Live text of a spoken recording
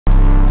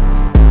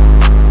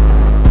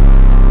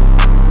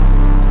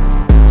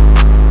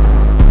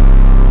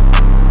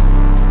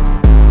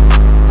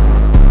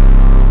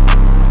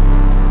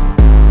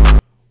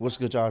What's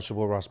good, y'all? It's your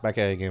boy Ross back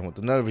at it again with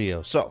another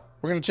video. So,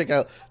 we're going to check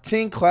out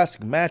 10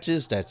 classic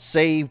matches that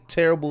saved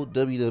terrible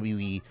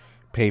WWE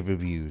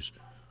pay-per-views.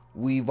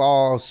 We've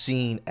all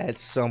seen at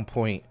some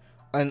point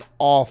an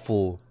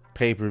awful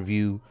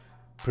pay-per-view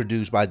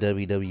produced by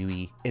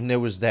WWE. And there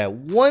was that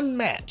one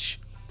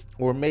match,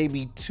 or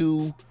maybe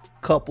two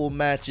couple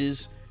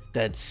matches,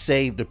 that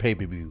saved the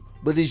pay-per-view.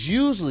 But it's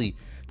usually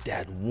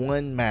that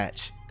one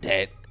match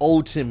that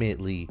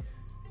ultimately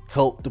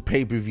helped the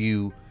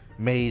pay-per-view,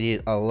 made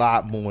it a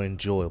lot more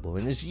enjoyable,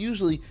 and it's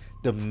usually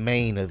the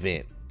main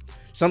event.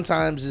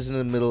 Sometimes it's in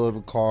the middle of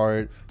the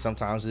card,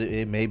 sometimes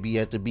it may be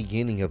at the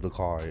beginning of the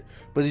card,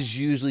 but it's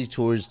usually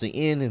towards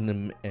the end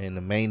in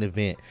the main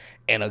event.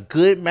 And a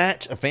good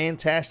match, a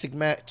fantastic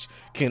match,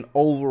 can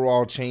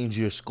overall change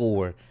your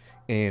score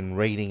in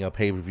rating a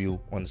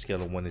pay-per-view on a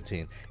scale of 1 to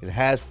 10. It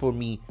has for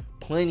me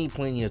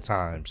plenty of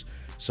times.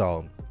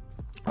 So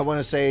I want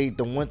to say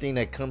the one thing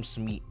that comes to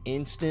me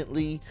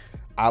instantly,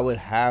 I would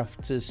have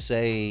to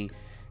say,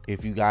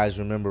 if you guys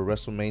remember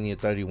WrestleMania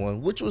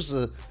 31, which was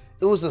a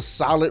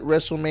solid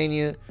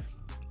WrestleMania,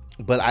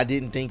 but I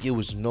didn't think it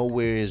was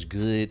nowhere as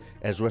good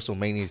as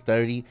WrestleMania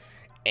 30.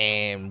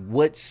 And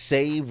what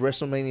saved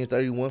WrestleMania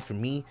 31 for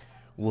me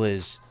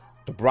was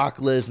the Brock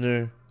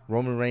Lesnar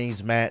Roman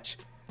Reigns match,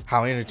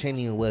 how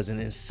entertaining it was, and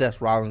then Seth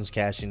Rollins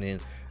cashing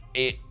in.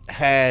 It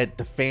had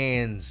the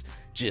fans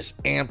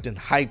just amped and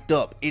hyped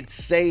up. It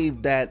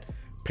saved that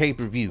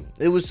pay-per-view.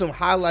 It was some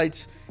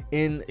highlights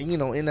in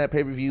that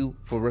pay-per-view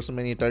for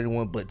WrestleMania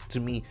 31, but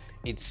to me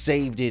it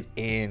saved it,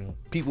 and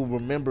people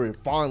remember it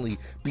fondly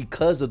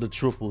because of the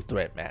triple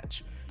threat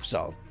match.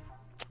 So,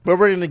 but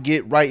we're gonna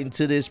get right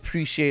into this.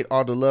 Appreciate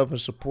all the love and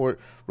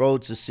support.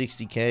 Road to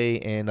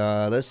 60K, and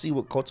let's see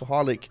what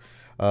Cultaholic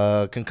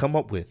can come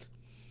up with.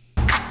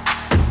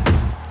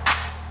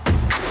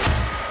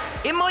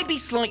 It might be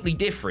slightly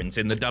different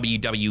in the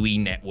WWE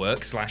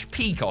Network /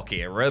 Peacock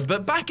era,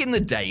 but back in the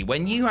day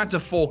when you had to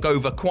fork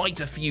over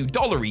quite a few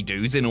dollary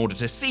dues in order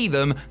to see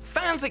them,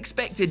 fans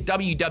expected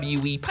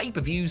WWE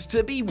pay-per-views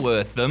to be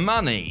worth the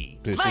money.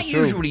 That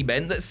usually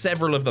meant that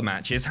several of the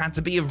matches had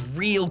to be of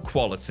real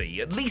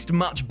quality, at least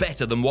much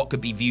better than what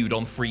could be viewed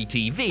on free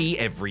TV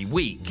every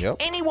week.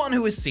 Anyone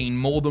who has seen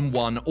more than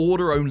one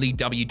order-only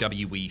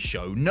WWE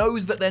show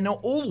knows that they're not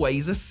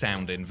always a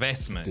sound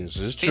investment. This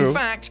is true. In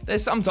fact,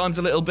 there's sometimes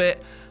a little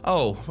bit,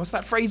 what's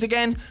that phrase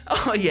again?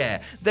 Oh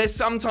yeah, there's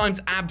sometimes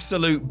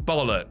absolute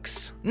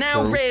bollocks.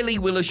 Now, rarely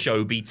will a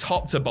show be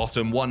top to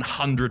bottom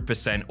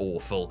 100%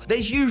 awful.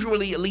 There's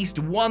usually at least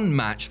one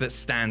match that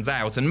stands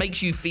out and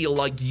makes you feel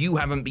like you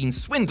haven't been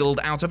swindled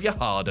out of your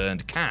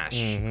hard-earned cash.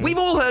 We've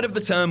all heard of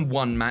the term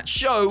one-match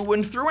show,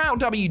 and throughout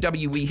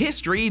WWE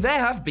history, there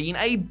have been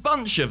a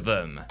bunch of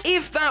them.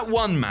 If that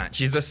one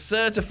match is a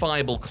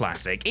certifiable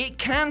classic, it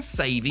can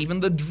save even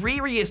the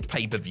dreariest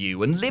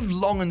pay-per-view and live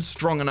long and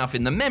strong enough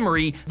in the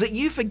memory that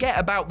you forget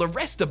about the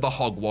rest of the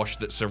hogwash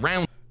that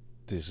surrounds.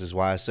 This is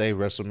why I say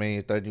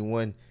WrestleMania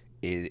 31,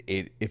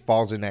 it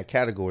falls in that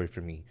category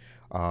for me.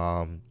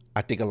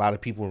 I think a lot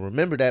of people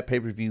remember that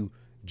pay-per-view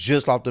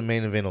just off the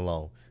main event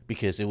alone,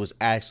 because it was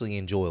actually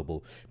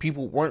enjoyable.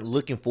 People weren't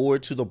looking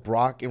forward to the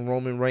Brock and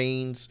Roman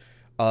Reigns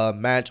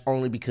match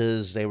only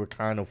because they were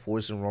kind of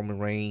forcing Roman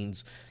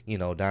Reigns,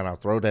 down our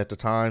throat at the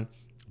time.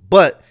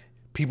 But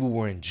people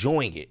were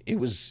enjoying it. It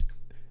was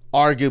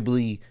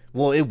arguably,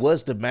 it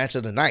was the match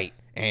of the night.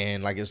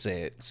 And like I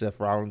said, Seth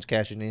Rollins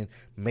cashing in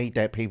made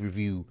that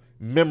pay-per-view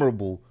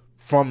memorable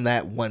from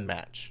that one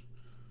match.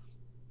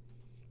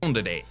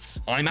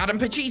 I'm Adam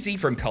Pachisi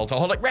from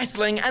Cultaholic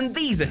Wrestling, and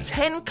these are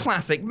 10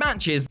 classic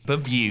matches per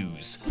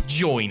views.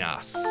 Join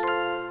us.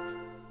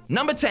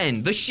 Number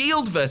 10, The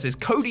Shield versus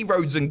Cody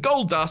Rhodes and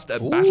Goldust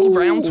at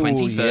Battleground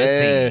 2013.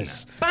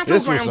 Yes.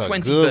 Battleground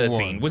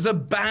 2013 was a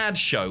bad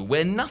show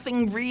where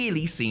nothing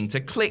really seemed to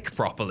click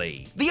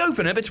properly. The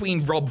opener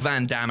between Rob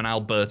Van Dam and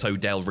Alberto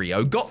Del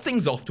Rio got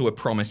things off to a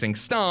promising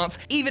start,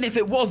 even if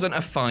it wasn't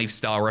a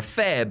 5-star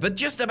affair, but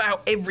just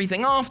about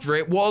everything after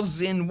it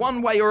was, in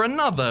one way or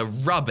another,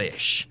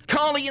 rubbish.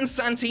 Carly and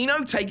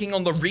Santino taking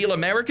on the Real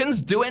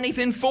Americans do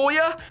anything for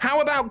you? How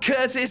about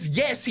Curtis?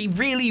 Yes, he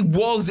really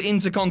was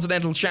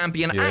Intercontinental Champion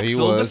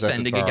Axel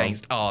defending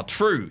against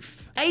R-Truth.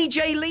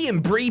 AJ Lee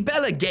and Brie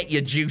Bella get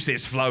your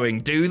juices flowing,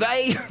 do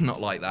they?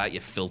 Not like that,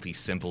 you filthy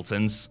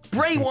simpletons.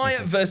 Bray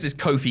Wyatt versus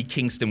Kofi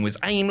Kingston was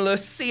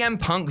aimless, CM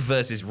Punk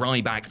versus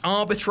Ryback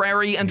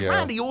arbitrary, and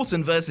Randy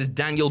Orton versus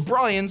Daniel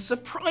Bryan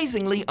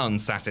surprisingly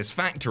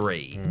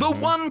unsatisfactory. The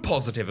one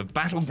positive of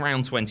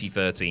Battleground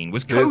 2013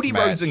 was Cody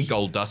Rhodes and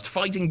Goldust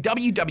fighting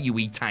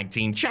WWE Tag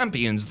Team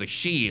Champions, The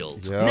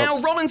Shield. Now,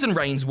 Rollins and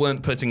Reigns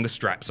weren't putting the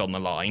straps on the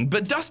line,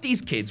 but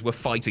Dusty's kids were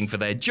fighting fighting for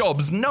their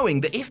jobs, knowing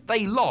that if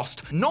they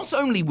lost, not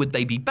only would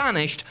they be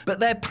banished,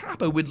 but their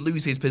papa would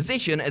lose his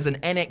position as an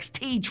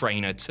NXT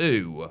trainer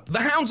too.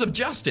 The Hounds of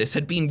Justice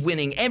had been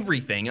winning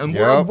everything and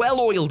were a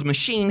well-oiled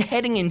machine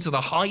heading into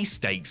the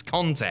high-stakes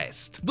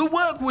contest. The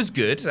work was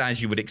good,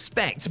 as you would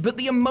expect, but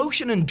the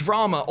emotion and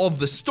drama of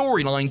the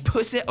storyline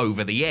put it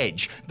over the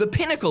edge, the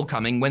pinnacle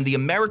coming when the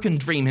American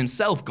Dream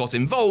himself got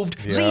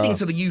involved, leading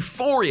to the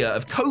euphoria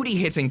of Cody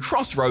hitting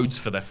Crossroads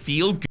for the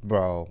feel-good.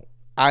 Bro,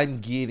 I'm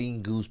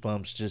getting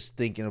goosebumps just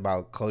thinking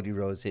about Cody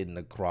Rhodes hitting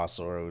the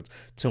Crossroads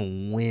to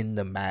win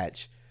the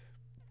match.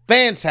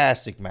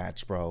 Fantastic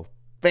match, bro.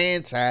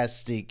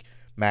 Fantastic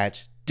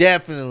match.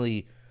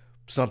 Definitely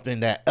something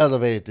that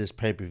elevated this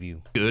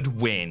pay-per-view.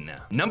 Good win.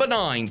 Number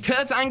 9,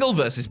 Kurt Angle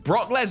versus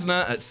Brock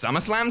Lesnar at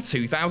SummerSlam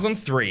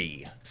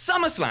 2003.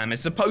 SummerSlam is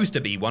supposed to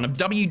be one of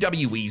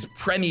WWE's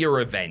premier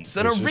events,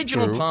 an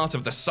original part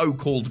of the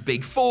so-called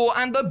Big Four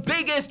and the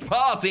biggest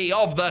party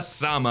of the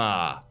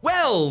summer.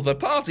 Well, the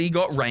party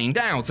got rained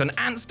out and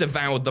ants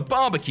devoured the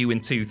barbecue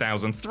in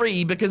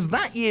 2003 because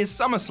that year's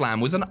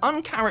SummerSlam was an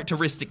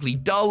uncharacteristically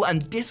dull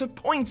and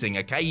disappointing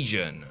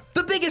occasion.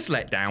 The biggest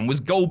letdown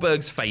was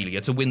Goldberg's failure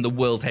to win the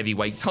World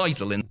Heavyweight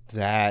title in...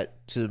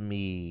 That, to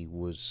me,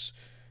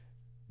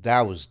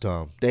 that was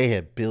dumb. They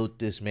had built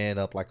this man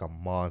up like a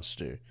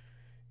monster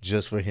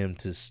just for him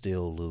to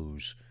still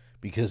lose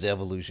because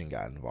Evolution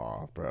got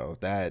involved, bro.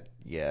 That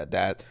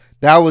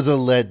was a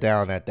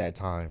letdown at that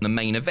time. The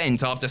main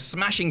event after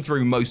smashing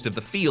through most of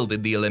the field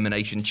in the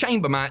Elimination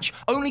Chamber match,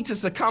 only to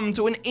succumb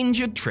to an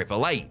injured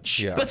Triple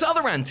H. But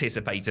other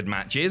anticipated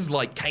matches,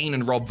 like Kane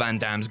and Rob Van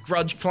Dam's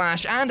grudge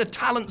clash and a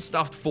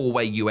talent-stuffed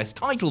 4-way US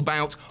title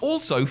bout,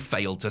 also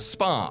failed to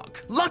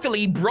spark.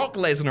 Luckily, Brock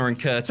Lesnar and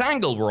Kurt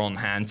Angle were on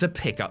hand to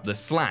pick up the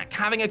slack,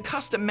 having a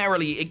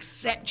customarily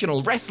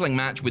exceptional wrestling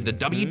match with the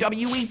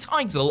WWE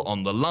title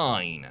on the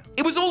line.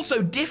 It was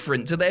also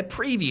different to their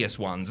previous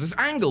ones, as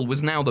Angle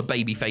was now the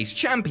babyface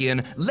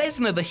champion,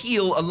 Lesnar the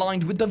heel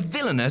aligned with the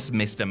villainous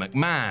Mr.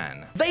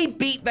 McMahon. They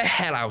beat the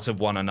hell out of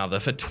one another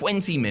for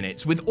 20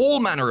 minutes with all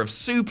manner of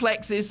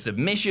suplexes,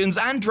 submissions,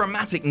 and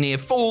dramatic near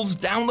falls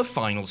down the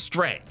final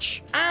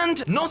stretch.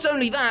 And not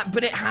only that,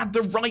 but it had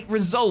the right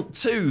result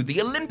too,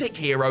 the Olympic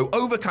hero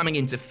overcoming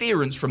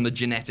interference from the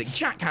genetic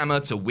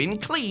jackhammer to win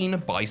clean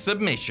by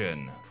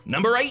submission.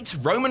 Number 8,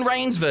 Roman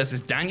Reigns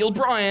versus Daniel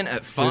Bryan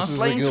at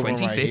Fastlane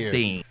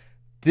 2015.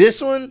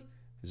 This one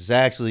is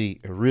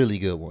actually a really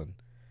good one.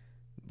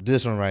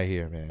 This one right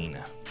here, man.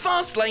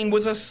 Fastlane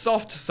was a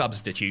soft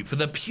substitute for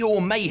the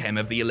pure mayhem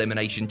of the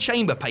Elimination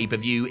Chamber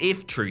pay-per-view,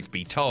 if truth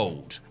be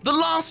told. The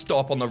last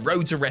stop on the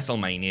road to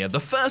WrestleMania, the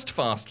first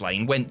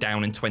Fastlane went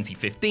down in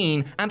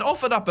 2015 and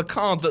offered up a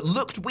card that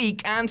looked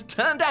weak and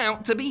turned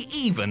out to be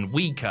even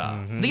weaker.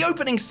 The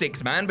opening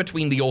 6-man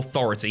between The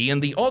Authority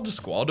and the Odd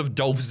Squad of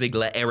Dolph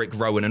Ziggler, Eric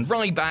Rowan, and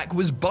Ryback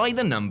was by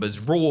the numbers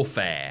raw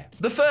fare.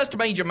 The first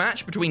major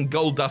match between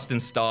Goldust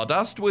and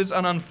Stardust was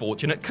an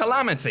unfortunate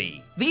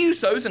calamity. The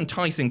Usos and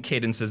Tyson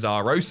Kidd and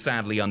Cesaro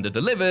sadly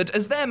underdelivered,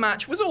 as their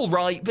match was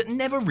alright but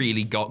never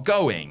really got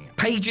going.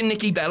 Paige and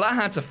Nikki Bella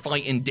had to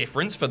fight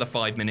indifference for the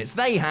 5 minutes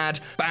they had.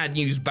 Bad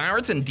News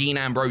Barrett and Dean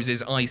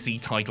Ambrose's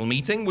IC title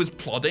meeting was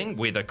plodding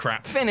with a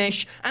crap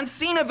finish, and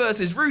Cena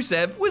vs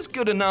Rusev was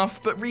good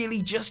enough but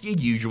really just your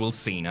usual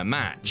Cena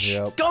match.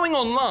 Going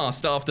on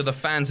last after the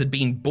fans had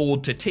been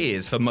bored to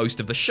tears for most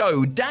of the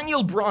show,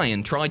 Daniel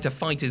Bryan tried to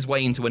fight his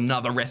way into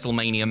another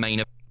WrestleMania main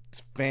event.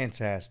 It's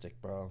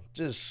fantastic, bro.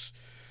 Just,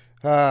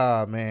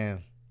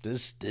 man.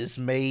 This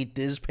made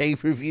this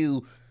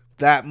pay-per-view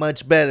that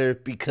much better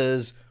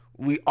because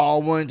we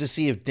all wanted to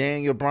see if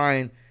Daniel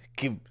Bryan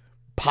could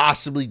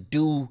possibly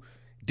do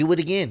it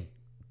again.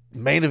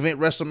 Main event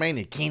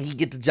WrestleMania. Can he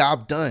get the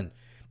job done?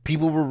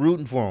 People were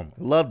rooting for him.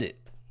 Loved it.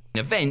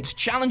 Event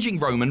challenging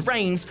Roman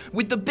Reigns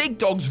with the big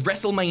dog's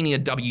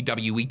WrestleMania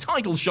WWE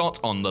title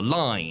shot on the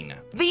line.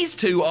 These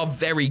two are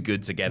very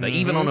good together,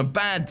 even on a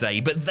bad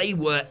day, but they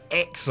were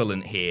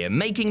excellent here,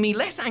 making me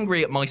less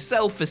angry at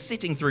myself for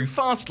sitting through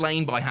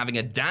Fastlane by having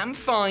a damn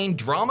fine,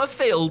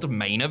 drama-filled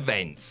main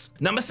event.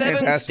 Number 7,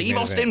 Fantastic Steve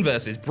Austin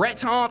versus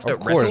Bret Hart at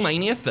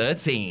WrestleMania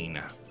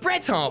 13.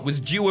 Bret Hart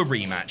was due a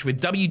rematch with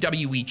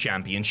WWE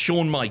Champion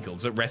Shawn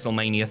Michaels at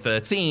WrestleMania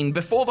 13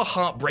 before the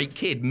Heartbreak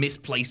Kid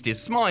misplaced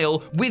his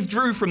smile,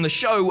 withdrew from the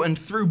show, and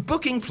threw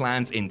booking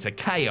plans into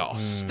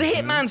chaos. The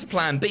Hitman's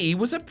plan B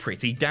was a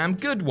pretty damn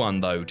good one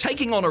though,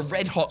 taking on a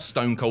red-hot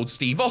Stone Cold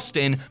Steve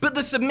Austin, but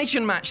the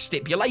submission match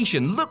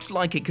stipulation looked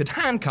like it could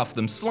handcuff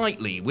them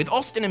slightly, with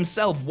Austin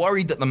himself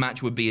worried that the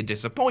match would be a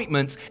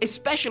disappointment,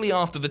 especially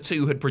after the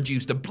two had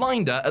produced a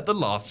blinder at the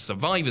last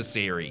Survivor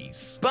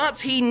Series. But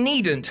he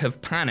needn't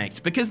have panicked,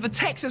 because the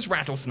Texas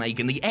Rattlesnake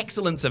and the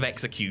excellence of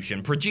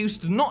execution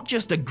produced not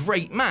just a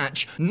great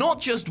match, not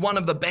just one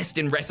of the best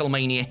in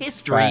WrestleMania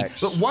history,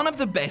 but one of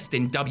the best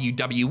in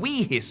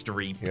WWE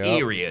history,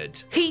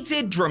 period.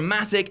 Heated,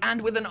 dramatic, and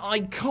with an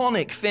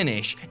iconic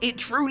finish, it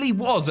truly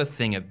was a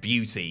thing of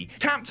beauty,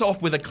 capped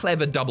off with a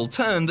clever double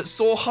turn that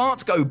saw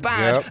Hart go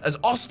bad as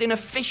Austin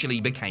officially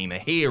became a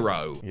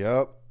hero.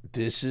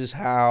 This is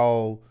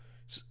how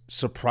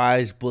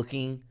surprise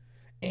booking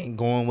and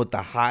going with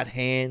the hot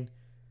hand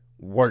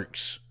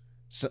works.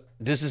 So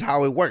this is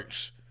how it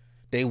works.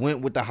 They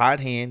went with the hot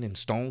hand and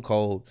Stone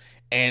Cold,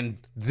 and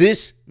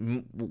this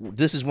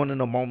is one of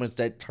the moments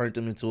that turned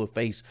him into a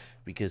face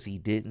because he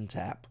didn't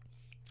tap.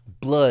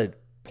 Blood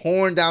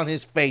pouring down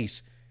his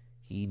face.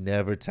 He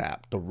never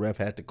tapped. The ref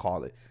had to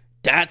call it.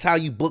 That's how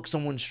you book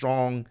someone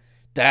strong.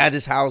 That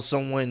is how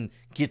someone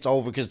gets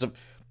over, because the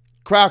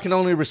crowd can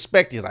only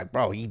respect you. It's like,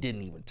 bro, he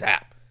didn't even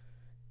tap.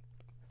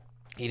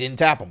 He didn't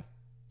tap him.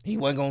 He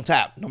wasn't going to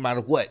tap no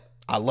matter what.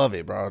 I love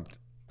it, bro.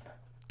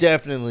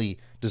 Definitely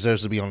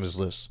deserves to be on this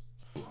list.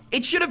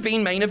 It should have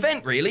been main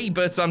event, really,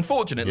 but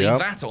unfortunately,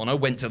 that honor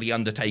went to The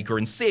Undertaker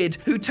and Sid,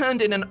 who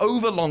turned in an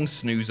overlong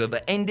snoozer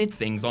that ended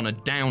things on a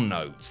down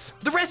note.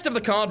 The rest of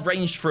the card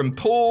ranged from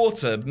poor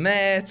to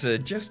meh to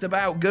just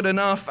about good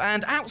enough,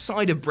 and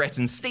outside of Brett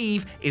and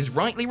Steve, is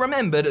rightly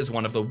remembered as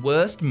one of the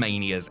worst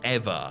Manias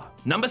ever.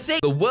 Number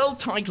 6, the World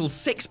Title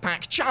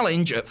 6-Pack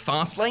Challenge at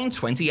Fastlane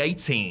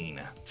 2018.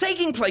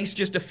 Taking place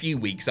just a few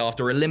weeks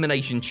after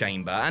Elimination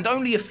Chamber and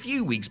only a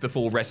few weeks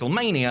before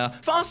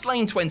WrestleMania,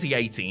 Fastlane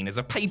 2018 is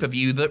a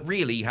pay-per-view that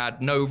really had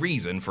no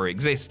reason for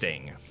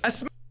existing.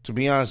 To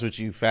be honest with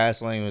you,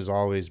 Fastlane has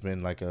always been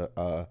like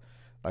a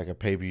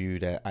pay-per-view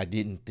that I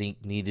didn't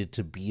think needed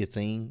to be a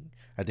thing.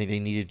 I think they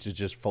needed to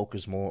just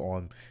focus more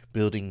on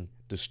building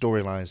the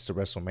storylines to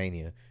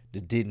WrestleMania.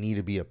 It didn't need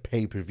to be a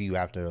pay-per-view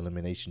after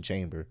Elimination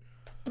Chamber.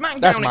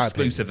 SmackDown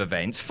exclusive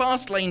events,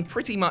 Fastlane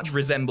pretty much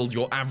resembled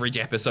your average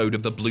episode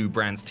of the Blue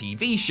Brands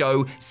TV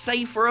show,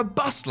 save for a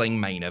bustling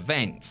main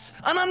event.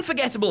 An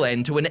unforgettable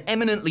end to an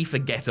eminently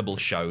forgettable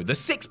show, the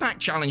 6-Pack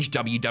Challenge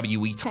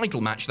WWE title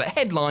match that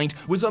headlined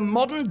was a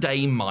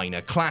modern-day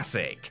minor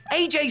classic.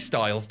 AJ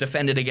Styles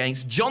defended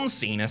against John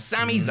Cena,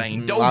 Sami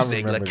Zayn, Dolph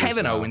Ziggler,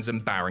 Kevin Owens,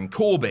 and Baron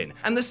Corbin,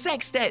 and the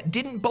sextet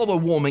didn't bother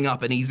warming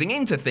up and easing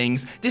into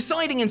things,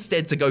 deciding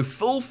instead to go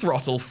full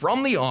throttle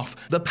from the off,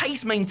 the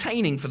pace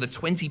maintaining for the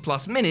 20+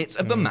 minutes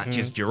of the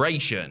match's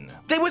duration.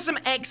 There were some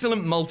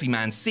excellent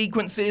multi-man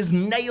sequences,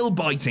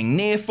 nail-biting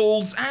near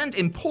falls, and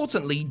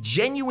importantly,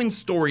 genuine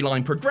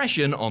storyline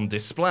progression on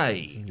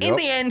display. In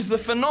the end, the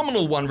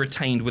phenomenal one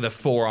retained with a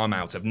forearm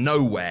out of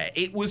nowhere.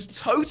 It was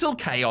total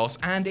chaos,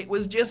 and it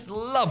was just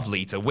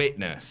lovely to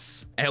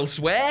witness.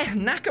 Elsewhere,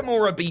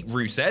 Nakamura beat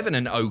Rusev in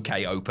an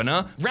okay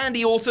opener,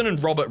 Randy Orton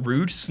and Robert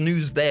Roode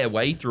snoozed their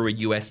way through a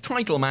US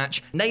title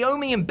match,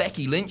 Naomi and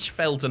Becky Lynch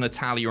fell to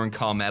Natalya and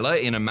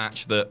Carmella in a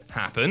match that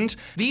happened,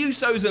 the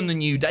Usos and the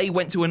New Day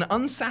went to an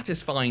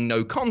unsatisfying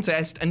no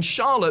contest, and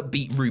Charlotte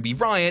beat Ruby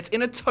Riott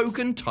in a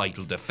token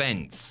title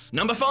defense.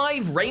 Number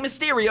 5, Rey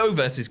Mysterio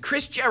versus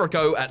Chris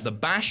Jericho at the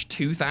Bash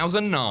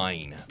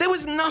 2009. There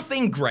was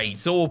nothing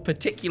great or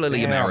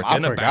particularly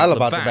American about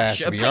the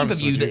Bash, a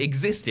pay-per-view that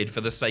existed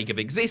for the sake of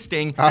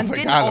existing and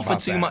didn't offer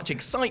too much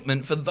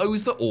excitement for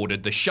those that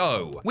ordered the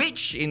show,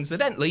 which,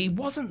 incidentally,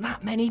 wasn't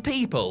that many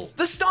people.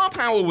 The star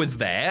power was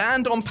there,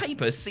 and on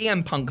paper,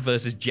 CM Punk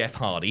versus Jeff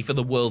Hardy for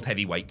the World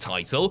Heavyweight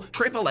title,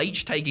 Triple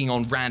H taking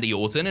on Randy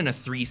Orton in a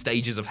 3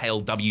 stages of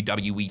hell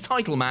WWE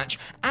title match,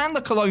 and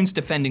the Colognes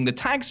defending the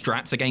tag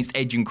straps against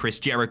Edge and Chris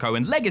Jericho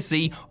and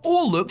Legacy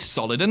all looked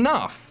solid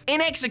enough.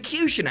 In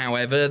execution,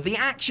 however, the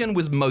action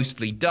was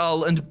mostly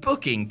dull and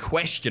booking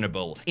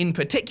questionable, in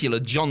particular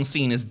John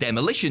Cena's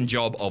demolition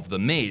job of The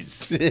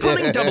Miz.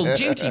 Pulling double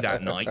duty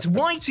that night,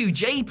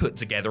 Y2J put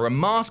together a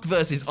Mask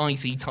vs.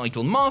 IC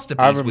title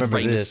masterpiece with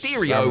Rey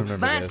Mysterio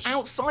that,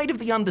 outside of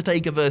The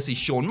Undertaker vs.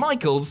 Shawn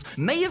Michaels,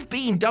 may have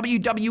been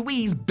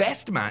WWE's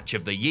best match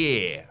of the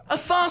year. A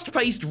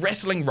fast-paced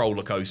wrestling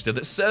rollercoaster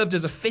that served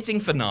as a fitting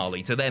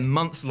finale to their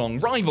months-long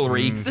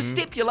rivalry, the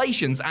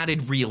stipulations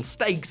added real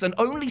stakes and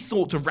only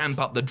sought to ramp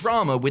up the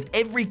drama with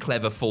every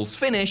clever false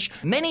finish,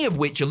 many of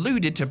which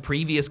alluded to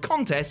previous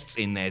contests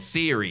in their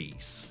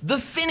series. The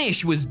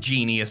finish was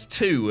genius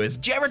too, as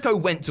Jericho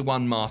went to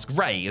unmask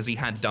Rey as he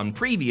had done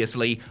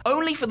previously,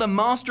 only for the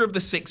Master of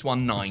the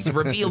 619 to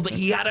reveal that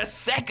he had a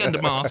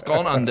second mask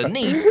on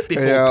underneath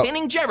before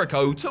pinning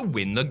Jericho to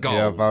win the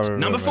gold.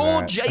 Number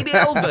 4,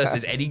 JBL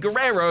versus Eddie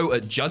Guerrero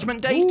at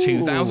Judgment Day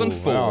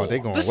 2004. Wow, the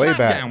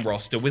SmackDown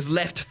roster was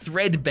left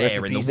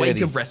threadbare in the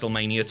wake of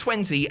WrestleMania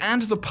 20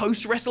 and the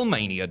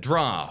post-WrestleMania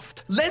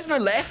draft. Lesnar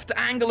left,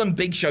 Angle and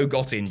Big Show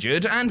got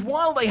injured, and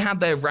while they had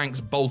their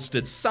ranks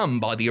bolstered some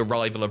by the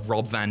arrival of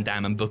Rob Van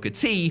Dam and Booker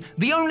T,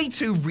 the only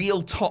 2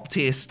 real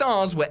top-tier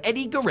stars were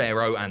Eddie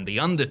Guerrero and The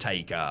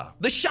Undertaker.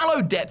 The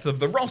shallow depth of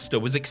the roster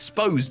was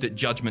exposed at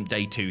Judgment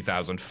Day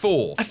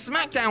 2004, a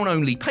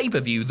SmackDown-only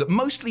pay-per-view that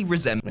mostly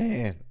resembled...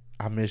 Man,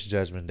 I miss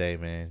Judgment Day,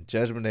 man.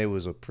 Judgment Day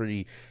was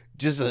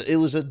it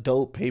was a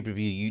dope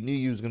pay-per-view. You knew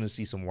you was gonna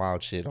see some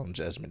wild shit on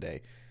Judgment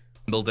Day.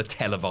 a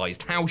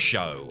televised house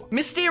show.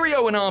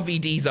 Mysterio and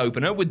RVD's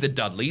opener with the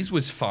Dudleys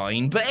was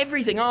fine, but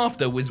everything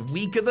after was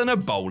weaker than a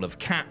bowl of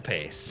cat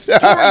piss.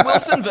 Tori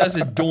Wilson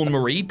versus Dawn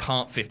Marie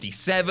Part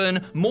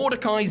 57,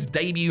 Mordecai's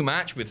debut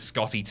match with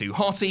Scotty 2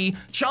 Hottie,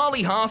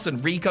 Charlie Haas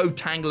and Rico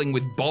tangling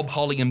with Bob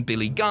Holly and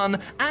Billy Gunn,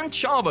 and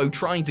Chavo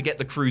trying to get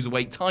the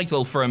Cruiserweight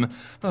title from,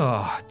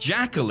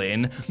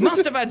 Jacqueline,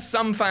 must have had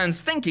some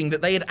fans thinking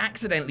that they had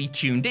accidentally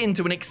tuned in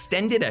to an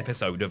extended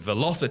episode of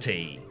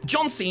Velocity.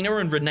 John Cena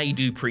and Rene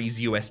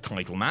Dupree's US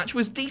title match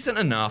was decent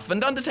enough,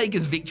 and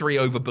Undertaker's victory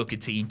over Booker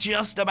T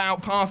just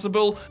about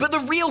passable, but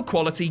the real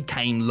quality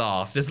came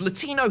last as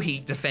Latino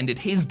Heat defended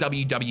his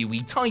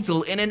WWE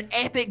title in an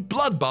epic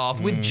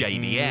bloodbath with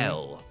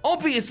JBL.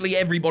 Obviously,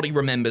 everybody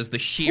remembers the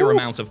sheer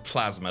amount of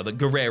plasma that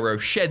Guerrero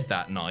shed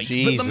that night,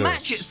 but the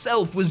match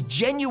itself was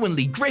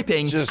genuinely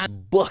gripping. Just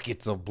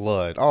buckets of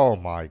blood. Oh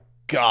my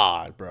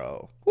God,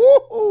 bro.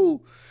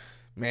 Woo-hoo.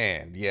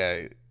 Man,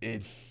 yeah,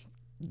 it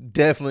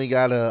definitely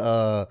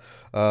gotta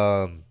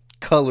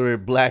color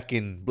it black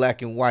and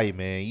white,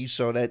 man. You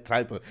show that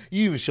type of,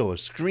 you even show a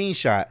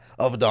screenshot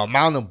of the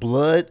amount of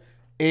blood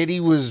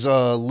Eddie was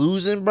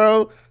losing,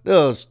 bro.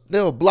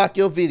 They'll block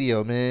your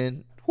video,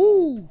 man.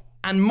 Woo.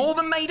 And more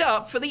than made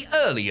up for the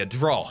earlier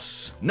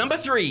dross. Number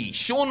 3,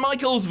 Shawn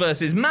Michaels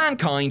versus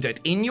Mankind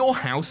at In Your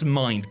House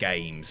Mind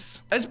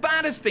Games. As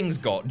bad as things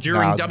got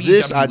during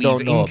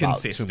WWE's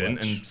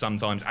inconsistent and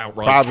sometimes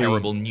outright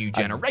terrible New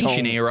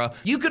Generation era,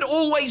 you could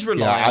always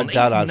rely on,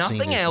 if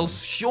nothing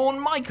else, Shawn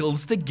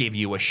Michaels to give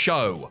you a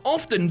show,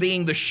 often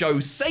being the show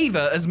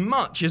saver as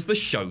much as the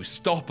show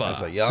stopper,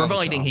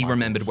 providing he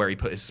remembered where he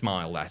put his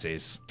smile, that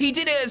is. He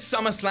did it at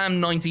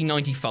SummerSlam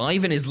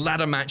 1995 in his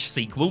ladder match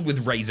sequel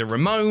with Razor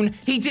Ramon.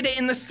 He did it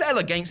in the cell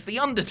against The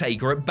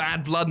Undertaker at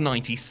Bad Blood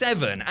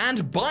 97,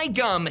 and by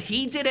gum,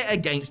 he did it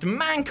against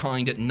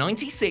Mankind at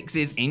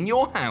 96's In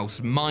Your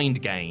House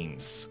Mind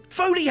Games.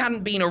 Foley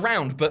hadn't been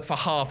around but for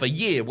half a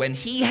year when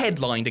he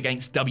headlined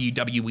against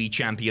WWE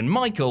champion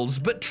Michaels,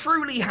 but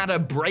truly had a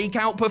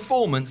breakout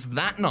performance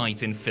that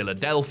night in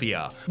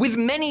Philadelphia, with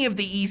many of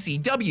the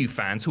ECW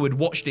fans who had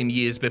watched him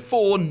years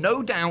before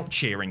no doubt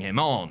cheering him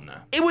on.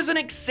 It was an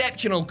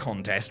exceptional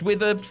contest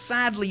with a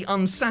sadly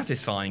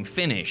unsatisfying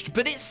finish,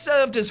 but it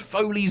served as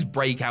Foley's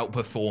breakout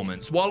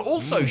performance, while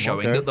also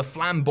showing that the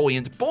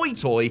flamboyant boy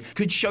toy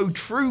could show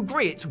true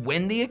grit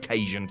when the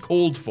occasion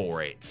called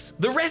for it.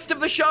 The rest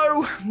of the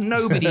show?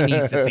 Nobody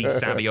needs to see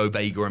Savio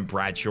Vega and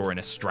Bradshaw in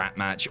a strap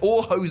match,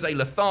 or Jose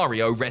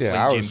Lothario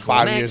wrestling Jim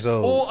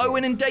Cornette, or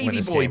Owen and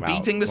Davey Boy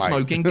beating the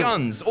Smoking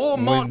Guns, or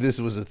when this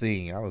was a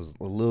thing. I was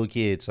a little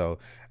kid, so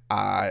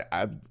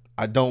I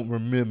don't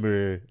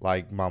remember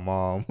like my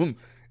mom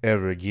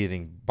ever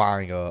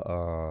buying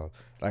a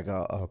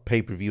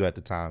pay-per-view at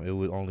the time. It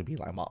would only be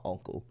like my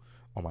uncle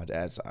on my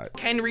dad's side.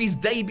 Henry's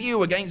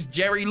debut against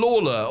Jerry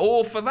Lawler,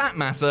 or for that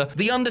matter,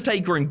 The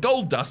Undertaker and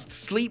Goldust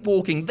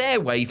sleepwalking their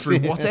way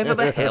through whatever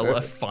the hell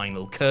a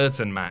final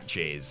curtain match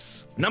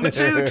is. Number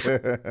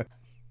 2,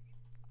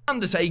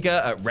 Undertaker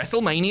at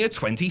WrestleMania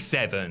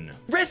 27.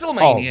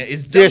 WrestleMania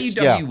is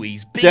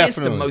WWE's biggest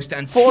and most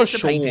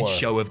anticipated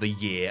show of the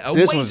year, a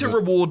way to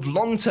reward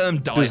long-term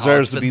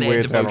diehards for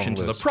their devotion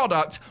to the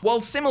product,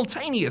 while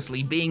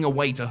simultaneously being a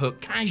way to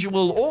hook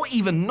casual or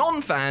even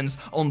non-fans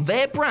on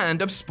their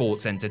brand of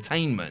sports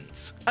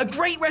entertainment. A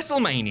great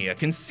WrestleMania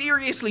can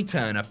seriously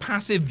turn a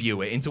passive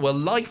viewer into a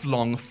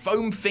lifelong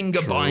foam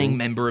finger-buying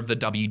member of the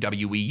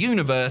WWE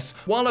universe,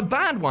 while a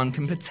bad one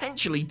can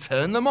potentially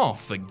turn them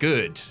off for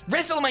good.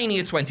 WrestleMania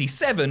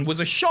 27 was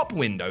a shop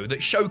window that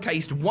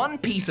showcased one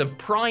piece of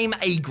prime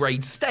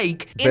A-grade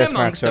steak in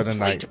amongst a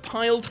plate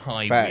piled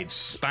high with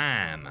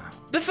spam.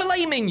 The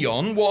filet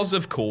mignon was,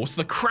 of course,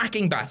 the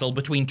cracking battle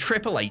between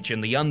Triple H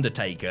and The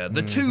Undertaker,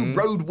 the two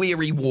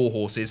road-weary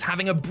warhorses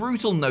having a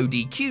brutal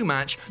no-DQ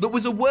match that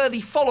was a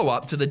worthy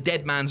follow-up to the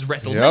Dead Man's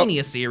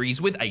WrestleMania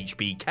series with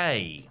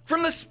HBK.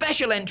 From the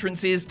special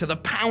entrances to the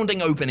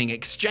pounding opening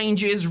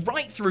exchanges,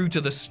 right through to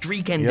the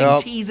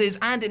streak-ending teases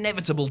and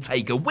inevitable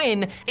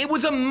take-a-win, it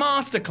was a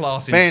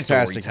masterclass in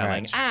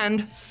storytelling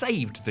and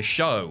saved the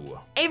show.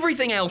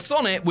 Everything else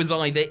on it was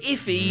either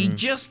iffy,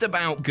 just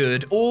about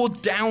good, or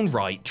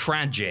downright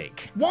tragic.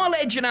 While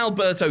Edge and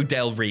Alberto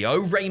Del Rio,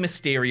 Rey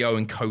Mysterio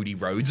and Cody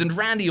Rhodes, and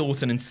Randy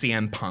Orton and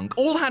CM Punk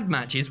all had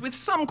matches with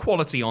some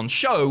quality on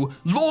show,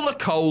 Lawler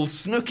Cole,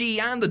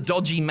 Snooki, and the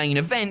dodgy main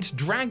event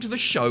dragged the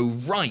show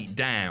right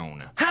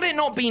down. Had it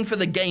not been for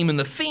the Game and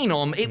the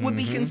Phenom, it would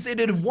be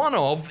considered one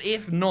of,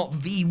 if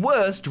not the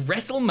worst,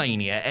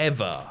 WrestleMania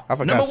ever.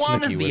 Number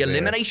 1, the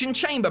Elimination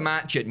Chamber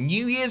match at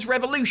New Year's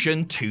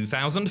Revolution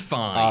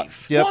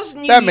 2005. Was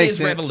New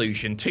Year's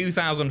Revolution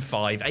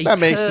 2005 a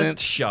cursed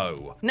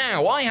show?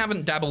 Now, I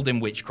haven't dabbled in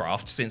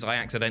witchcraft since I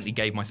accidentally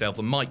gave myself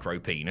a micro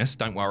penis.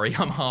 Don't worry,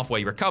 I'm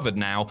halfway recovered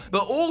now,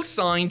 but all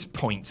signs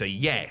point to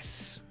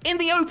yes. In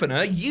the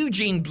opener,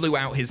 Eugene blew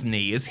out his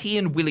knee as he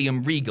and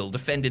William Regal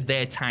defended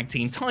their tag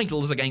team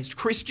titles against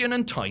Christian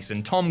and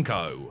Tyson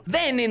Tomko.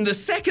 Then in the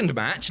second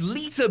match,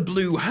 Lita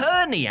blew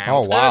her knee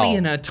out early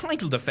in her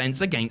title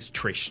defense against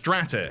Trish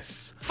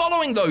Stratus.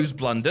 Following those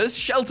blunders,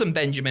 Shelton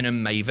Benjamin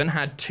and Maven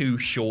had 2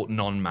 short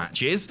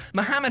non-matches.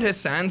 Muhammad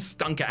Hassan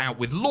stunk it out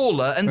with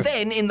Lawler, and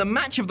then in the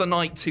match of the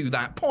night to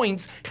that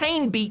point,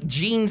 Kane beat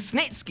Gene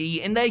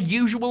Snitsky in their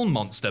usual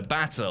monster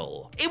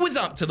battle. It was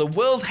up to the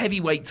World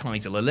Heavyweight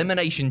title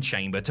Elimination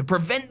Chamber to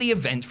prevent the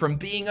event from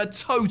being a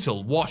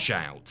total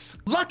washout.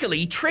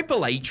 Luckily,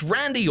 Triple H,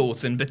 Randy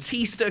Orton,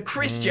 Batista,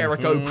 Chris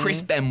Jericho,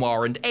 Chris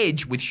Benoit, and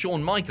Edge, with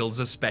Shawn Michaels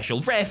as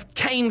special ref,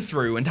 came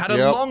through and had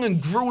a long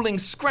and grueling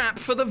scrap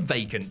for the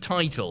vacant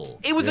title.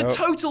 It was a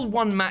total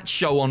one-match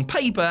show on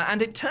paper,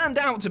 and it turned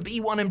out to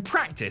be one in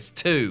practice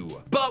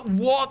too. But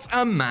what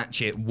a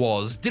match it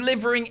was,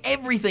 delivering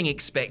everything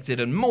expected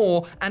and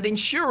more, and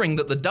ensuring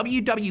that the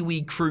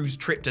WWE cruise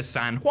trip to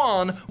San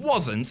Juan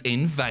wasn't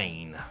in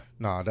vain.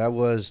 No, that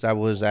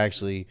was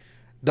actually,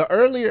 the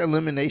earlier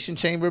Elimination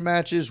Chamber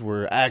matches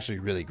were actually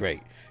really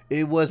great.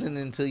 It wasn't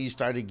until you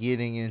started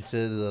getting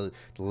into the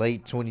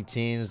late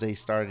 2010s they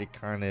started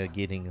kind of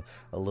getting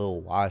a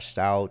little washed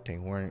out.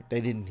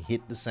 They didn't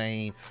hit the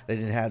same. They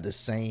didn't have the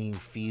same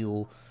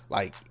feel.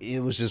 Like,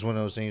 it was just one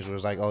of those things where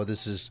it's like, oh,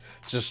 this is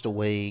just the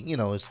way, you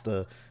know, it's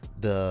the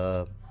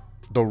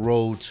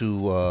road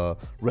to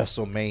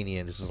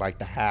WrestleMania. This is like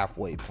the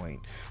halfway point.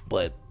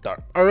 But the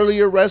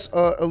earlier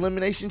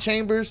Elimination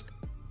Chambers,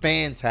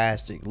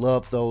 fantastic.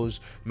 Love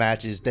those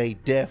matches. They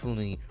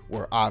definitely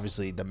were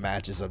obviously the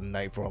matches of the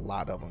night for a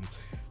lot of them.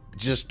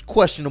 Just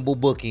questionable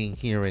booking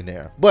here and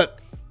there. But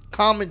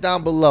comment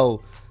down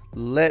below.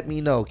 Let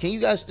me know. Can you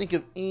guys think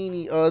of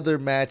any other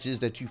matches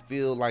that you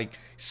feel like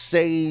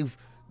save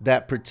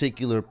that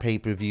particular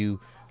pay-per-view?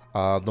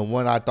 The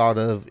one I thought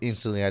of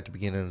instantly at the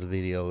beginning of the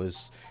video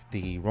is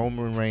the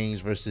Roman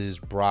Reigns versus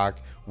Brock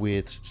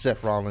with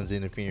Seth Rollins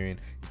interfering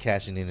and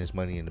cashing in his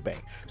Money in the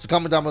Bank. So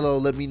comment down below.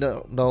 Let me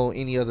know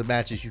any other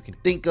matches you can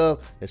think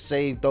of that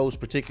save those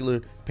particular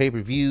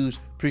pay-per-views.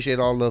 Appreciate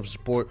all love and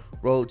support.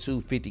 Road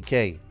to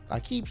 50K. I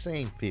keep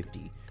saying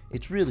 50.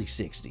 It's really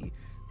 60.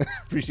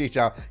 Appreciate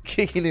y'all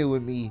kicking it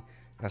with me.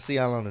 I'll see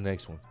y'all on the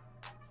next one.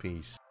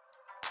 Peace.